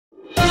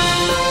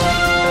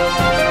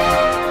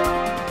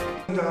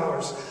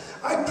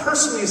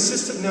personally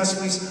assisted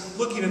Nestle's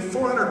looking at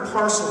 400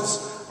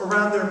 parcels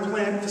around their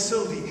plant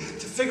facility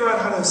to figure out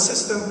how to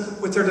assist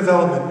them with their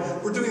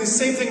development. We're doing the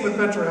same thing with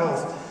mental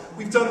health.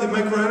 We've done the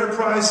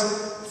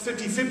microenterprise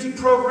 50-50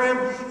 program,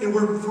 and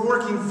we're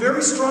working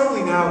very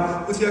strongly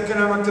now with the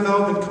economic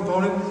development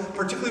component,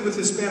 particularly with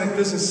the Hispanic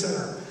Business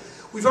Center.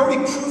 We've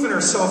already proven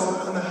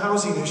ourselves on the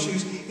housing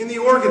issues, in the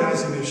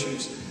organizing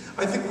issues.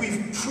 I think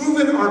we've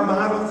proven our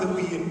model that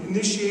we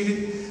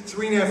initiated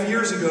 3.5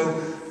 years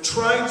ago,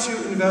 trying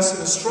to invest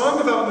in a strong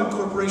development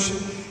corporation,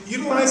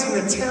 utilizing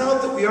the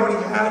talent that we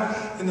already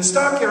had in the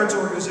Stockyards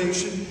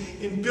organization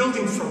in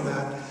building from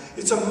that.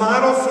 It's a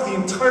model for the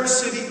entire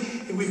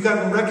city, and we've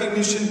gotten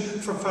recognition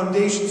from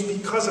foundations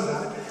because of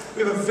that.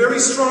 We have a very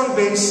strong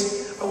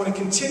base. I want to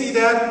continue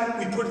that.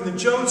 We put in the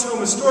Jones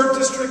Home Historic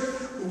District.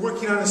 We're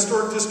working on a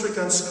historic district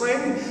on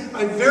Scranton.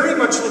 I very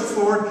much look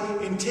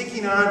forward in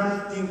taking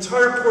on the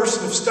entire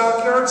portion of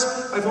Stockyards.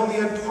 I've only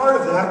had part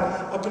of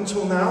that up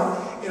until now,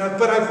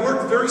 but I've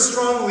worked very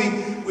strongly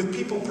with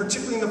people,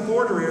 particularly in the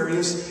border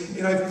areas,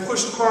 and I've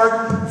pushed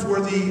hard for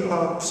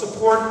the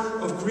support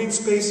of green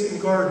space and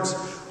gardens.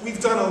 We've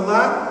done a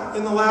lot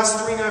in the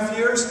last 3.5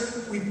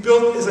 years. We've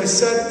built, as I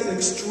said, an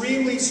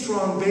extremely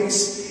strong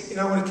base, and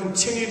I want to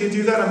continue to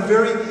do that. I'm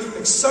very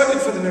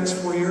excited for the next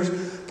 4 years,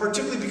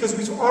 particularly because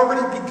we've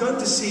already begun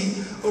to see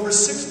over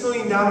 $6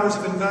 million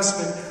of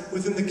investment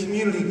within the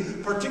community,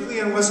 particularly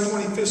on West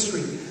 25th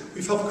Street.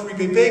 We've helped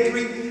Caribe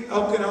Bakery,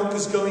 Elk and Elk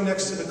is going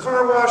next to the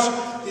car wash,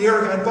 the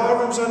Aragon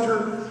Ballroom's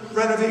under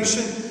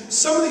renovation.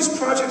 Some of these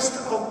projects,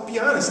 I'll be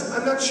honest,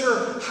 I'm not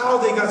sure how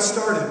they got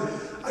started.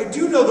 I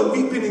do know that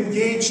we've been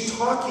engaged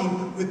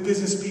talking with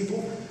business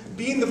people,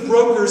 being the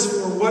brokers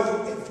for what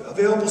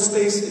available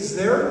space is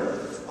there.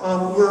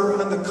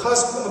 We're on the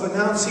cusp of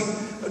announcing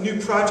a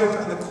new project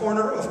on the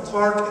corner of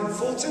Clark and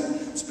Fulton.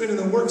 It's been in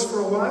the works for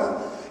a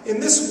while.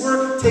 And this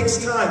work takes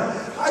time.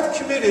 I've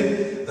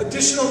committed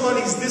additional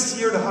monies this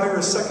year to hire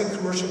a second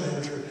commercial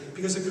manager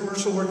because the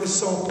commercial work is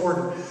so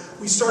important.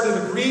 We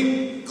started a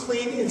green,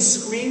 clean, and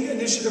screen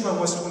initiative on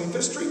West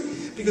 25th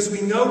Street because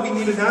we know we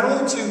needed not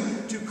only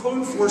to do code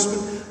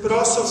enforcement, but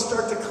also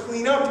start to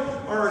clean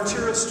up our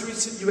arterial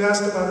streets that you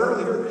asked about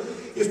earlier.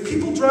 If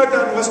people drive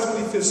down West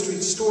 25th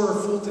Street, Store,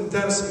 Fulton,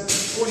 Denison,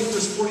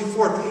 41st,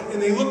 44th,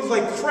 and they look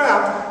like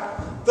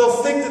crap,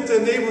 they'll think that the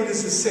neighborhood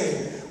is the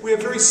same. We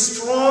have very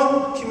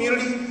strong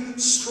community,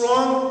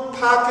 strong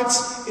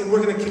pockets, and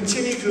we're going to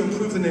continue to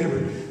improve the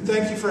neighborhood.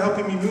 Thank you for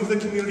helping me move the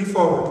community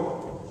forward.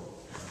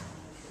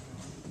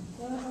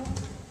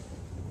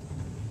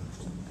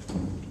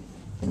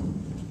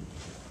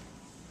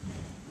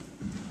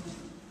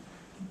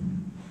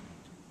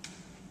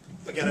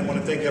 Again, I want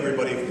to thank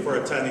everybody for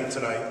attending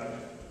tonight.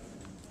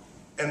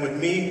 And with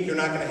me, you're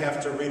not going to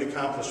have to read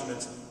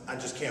accomplishments on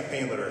just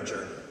campaign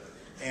literature.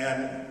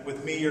 And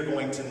with me, you're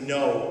going to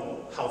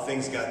know how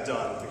things got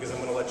done, because I'm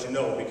going to let you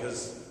know,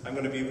 because I'm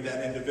going to be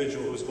that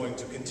individual who's going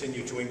to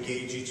continue to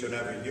engage each and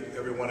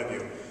every one of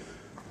you.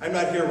 I'm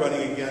not here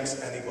running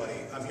against anybody.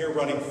 I'm here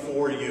running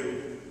for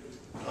you.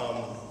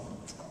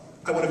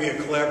 I want to be a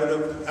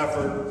collaborative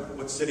effort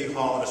with City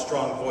Hall and a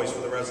strong voice for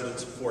the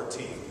residents of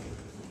 14.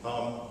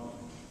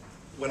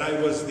 When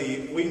I was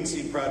the Weed and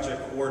Seed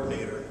Project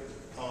coordinator,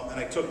 and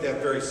I took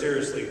that very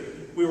seriously,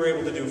 we were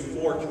able to do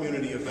 4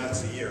 community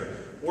events a year.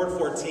 Ward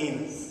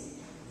 14,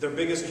 their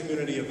biggest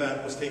community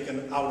event was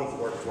taken out of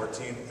Ward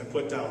 14 and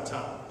put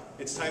downtown.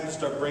 It's time to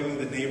start bringing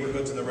the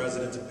neighborhoods and the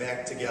residents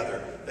back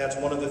together. That's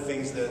one of the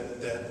things that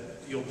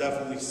you'll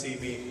definitely see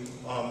me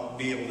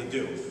be able to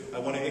do. I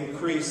want to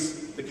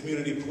increase the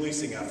community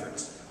policing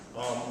efforts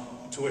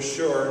to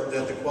assure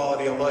that the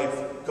quality of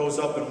life goes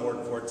up in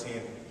Ward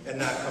 14 and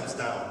not comes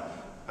down.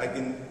 I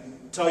can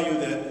tell you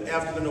that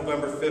after the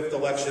November 5th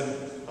election,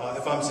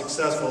 if I'm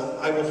successful,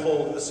 I will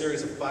hold a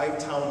series of 5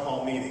 town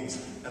hall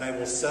meetings, and I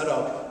will set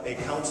up a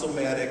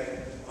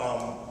councilmatic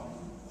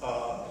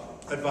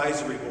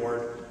advisory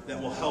board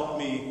that will help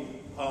me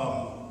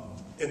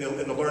in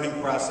the learning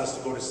process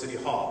to go to City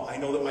Hall. I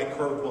know that my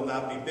curve will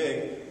not be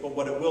big, but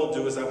what it will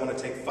do is I want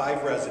to take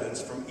 5 residents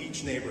from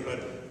each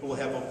neighborhood who will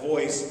have a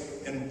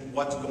voice in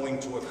what's going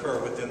to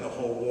occur within the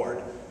whole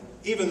ward.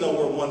 Even though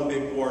we're one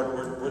big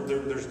ward,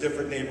 there's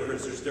different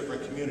neighborhoods, there's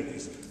different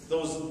communities.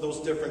 Those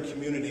different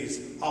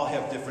communities all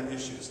have different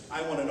issues.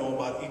 I want to know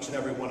about each and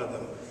every one of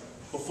them.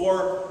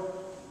 Before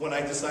when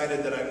I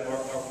decided that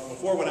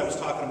before when I was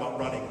talking about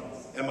running,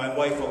 and my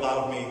wife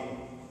allowed me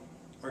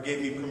or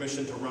gave me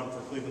permission to run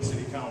for Cleveland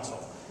City Council.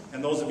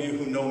 And those of you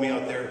who know me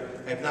out there,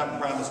 I have not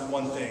promised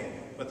one thing.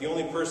 But the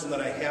only person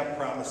that I have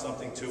promised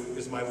something to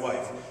is my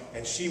wife.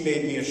 And she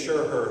made me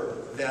assure her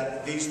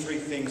that these 3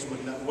 things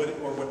would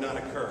not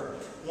occur.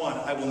 1,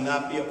 I will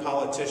not be a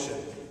politician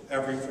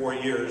every 4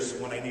 years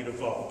when I need a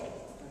vote.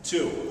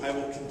 2, I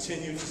will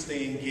continue to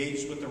stay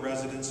engaged with the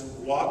residents,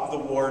 walk the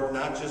ward,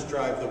 not just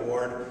drive the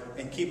ward,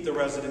 and keep the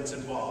residents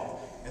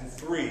involved. And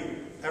 3,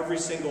 every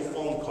single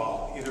phone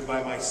call, either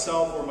by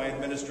myself or my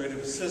administrative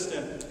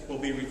assistant, will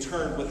be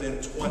returned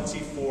within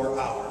 24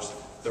 hours.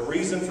 The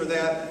reason for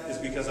that is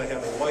because I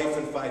have a wife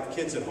and 5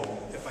 kids at home.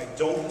 If I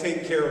don't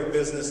take care of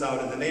business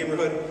out in the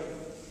neighborhood,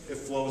 it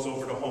flows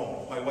over to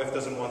home. My wife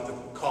doesn't want the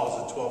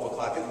calls at 12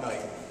 o'clock at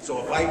night.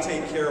 So if I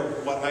take care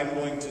of what I'm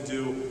going to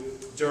do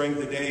during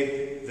the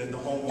day, then the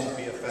home won't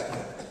be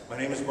affected. My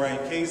name is Brian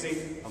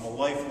Kazy. I'm a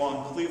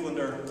lifelong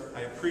Clevelander.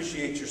 I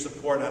appreciate your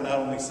support on not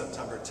only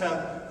September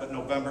 10th, but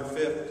November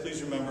 5th.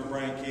 Please remember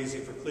Brian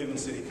Kazy for Cleveland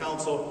City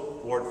Council,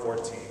 Ward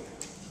 14.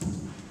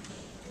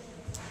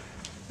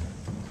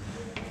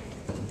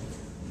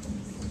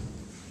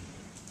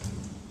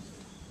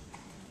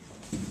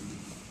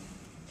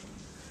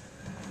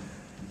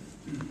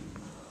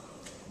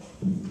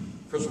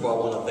 First of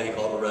all, I want to thank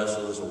all the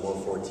residents of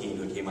Ward 14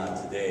 who came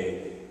out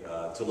today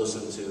to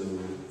listen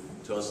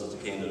to us as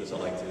the candidates. I'd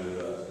like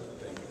to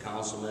thank the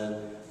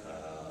councilman,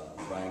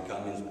 Brian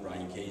Cummins,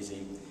 Brian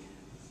Kazy,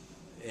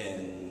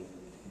 and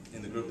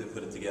the group that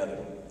put it together.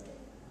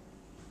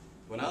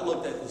 When I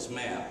looked at this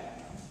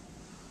map,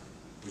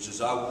 which is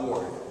our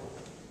ward,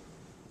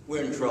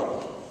 we're in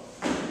trouble.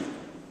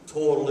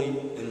 Totally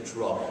in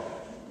trouble.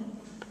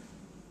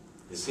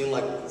 It seemed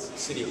like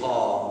City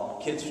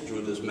Hall, kids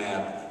drew this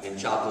map and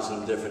chopped us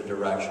in a different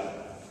direction.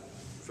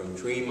 From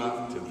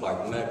Tremont to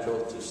Clark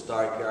Metro to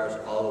Stark Yards,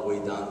 all the way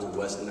down to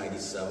West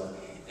 97th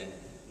and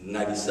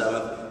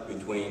 97th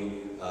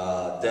between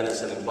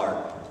Denison and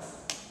Clark.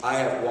 I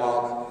have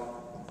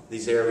walked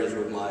these areas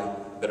with my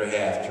better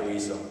half,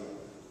 Teresa.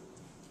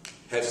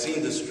 Have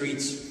seen the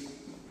streets,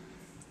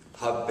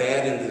 how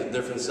bad in the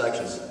different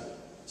sections.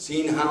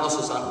 Seen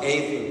houses on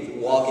 8th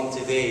walking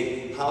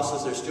today,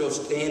 houses are still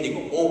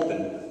standing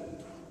open,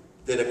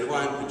 that a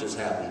crime could just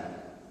happen.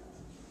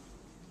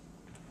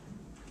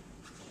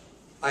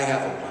 I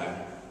have a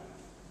plan.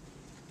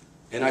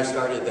 And I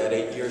started that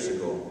 8 years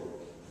ago.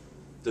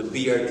 The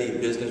BRD,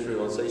 Business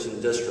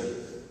Revitalization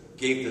District,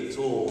 gave the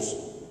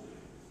tools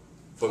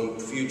for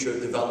future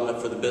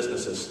development for the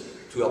businesses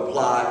to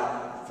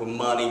apply for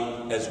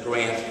money as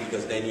grants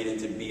because they needed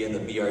to be in the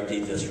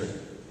BRD district.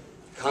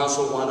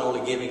 Council one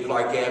only gave me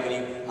Clark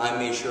Avenue. I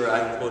made sure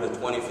I included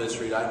 25th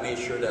Street. I made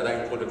sure that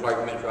I included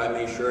Clark Metro. I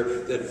made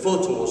sure that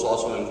Fulton was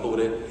also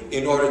included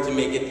in order to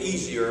make it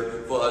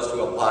easier for us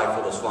to apply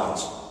for those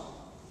funds.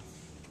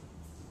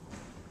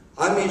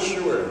 I made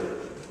sure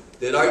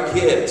that our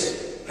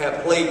kids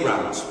have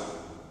playgrounds.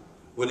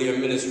 When the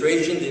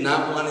administration did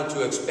not want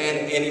to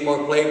expand any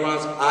more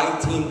playgrounds, I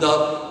teamed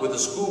up with the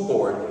school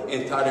board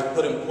and tried to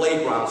put in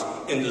playgrounds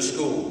in the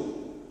school.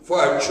 For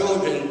our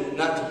children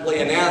not to play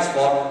in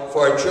asphalt,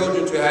 for our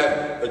children to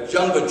have a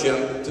jungle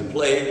gym to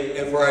play,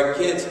 and for our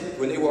kids,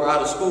 when they were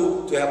out of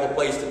school, to have a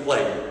place to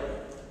play.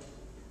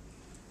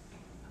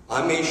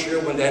 I made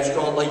sure when that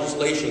strong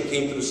legislation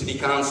came to the city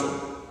council,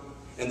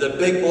 and the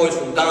big boys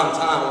from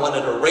downtown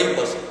wanted to rape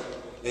us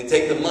and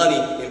take the money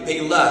and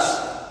pay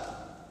less,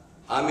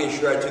 I made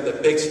sure I took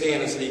the big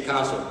stand in city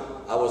council.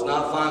 I was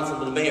not fine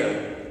from the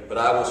mayor, but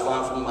I was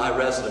fine from my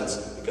residents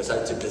because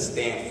I took the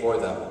stand for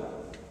them.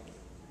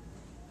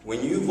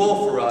 When you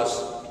vote for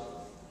us,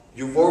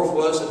 you vote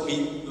for us to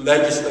be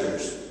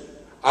legislators.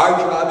 Our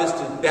job is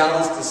to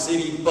balance the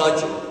city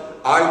budget.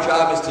 Our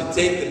job is to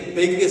take the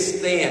biggest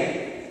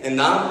stand and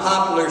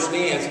non-popular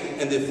stands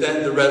and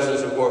defend the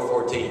residents of Ward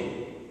 14.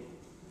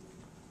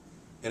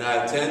 And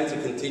I intend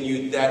to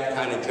continue that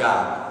kind of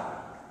job.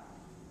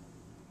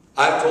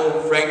 I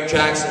told Frank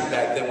Jackson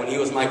back then when he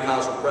was my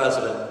council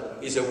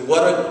president, he said,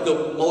 what are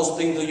the most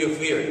things that you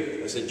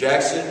fear? I said,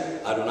 Jackson,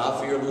 I do not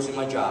fear losing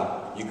my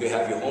job. You could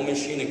have your home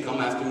machine and come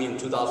after me in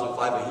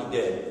 2005, and he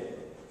did.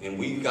 And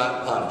we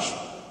got punished.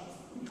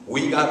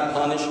 We got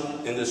punished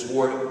in this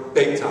ward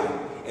big time.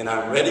 And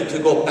I'm ready to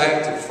go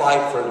back to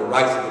fight for the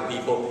rights of the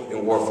people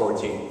in Ward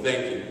 14.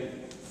 Thank you.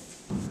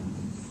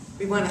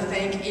 We want to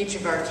thank each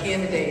of our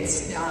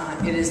candidates.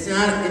 It is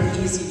not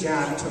an easy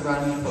job to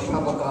run for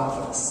public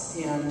office,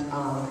 and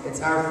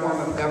it's our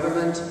form of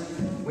government.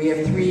 We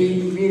have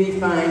 3 really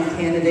fine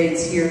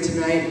candidates here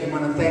tonight. We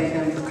want to thank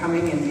them for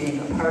coming and being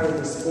a part of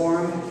this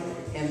forum,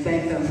 and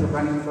thank them for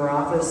running for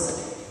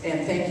office,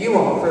 and thank you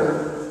all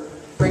for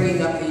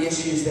bringing up the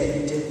issues that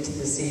you did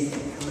this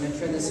evening. I'm going to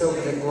turn this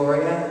over to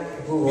Gloria,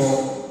 who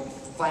will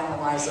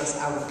finalize us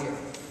out of here.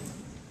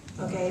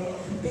 Okay,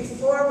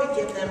 before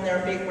we give them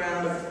their big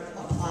round of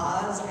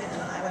applause,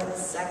 and I would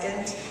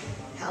second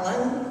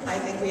Helen, I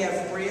think we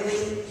have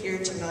really here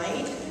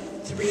tonight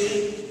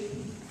 3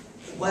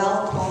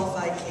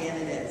 well-qualified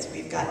candidates.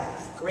 We've got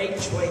great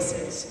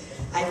choices.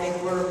 I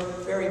think we're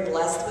very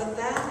blessed with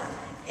that.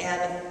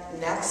 And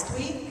next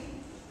week,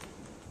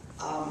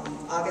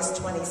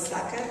 August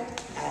 22nd,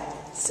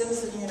 at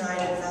Simpson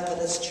United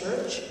Methodist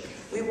Church,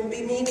 we will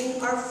be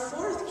meeting our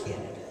 4th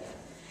candidate.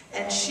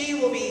 And she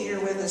will be here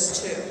with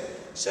us too.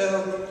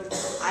 So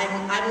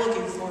I'm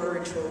looking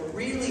forward to a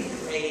really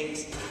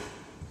great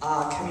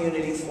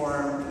community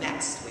forum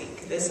next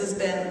week. This has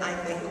been, I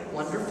think,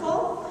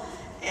 wonderful.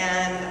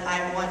 And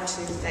I want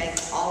to thank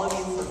all of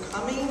you for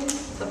coming.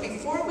 But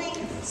before we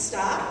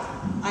stop,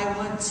 I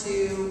want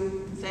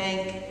to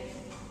thank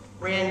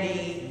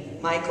Randy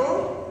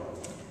Michael,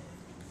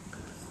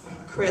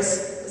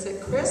 Chris is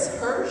it Chris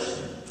Hirsch?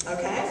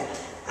 Okay.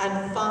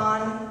 And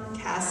Fawn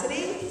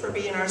Cassidy for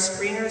being our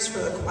screeners for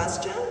the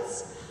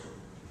questions.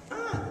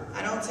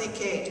 I don't see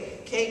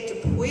Kate. Kate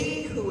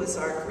Dupuy, who was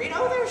our greeter.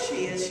 Oh, there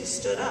she is. She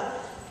stood up.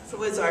 Who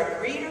was our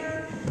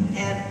greeter.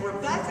 And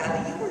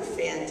Rebecca, you were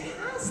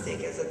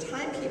fantastic as a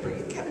timekeeper.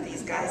 You kept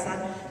these guys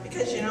on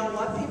because you know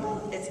what,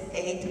 people? It's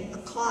 8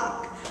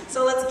 o'clock.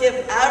 So let's give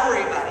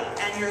everybody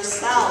and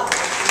yourself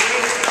a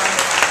great round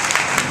of applause.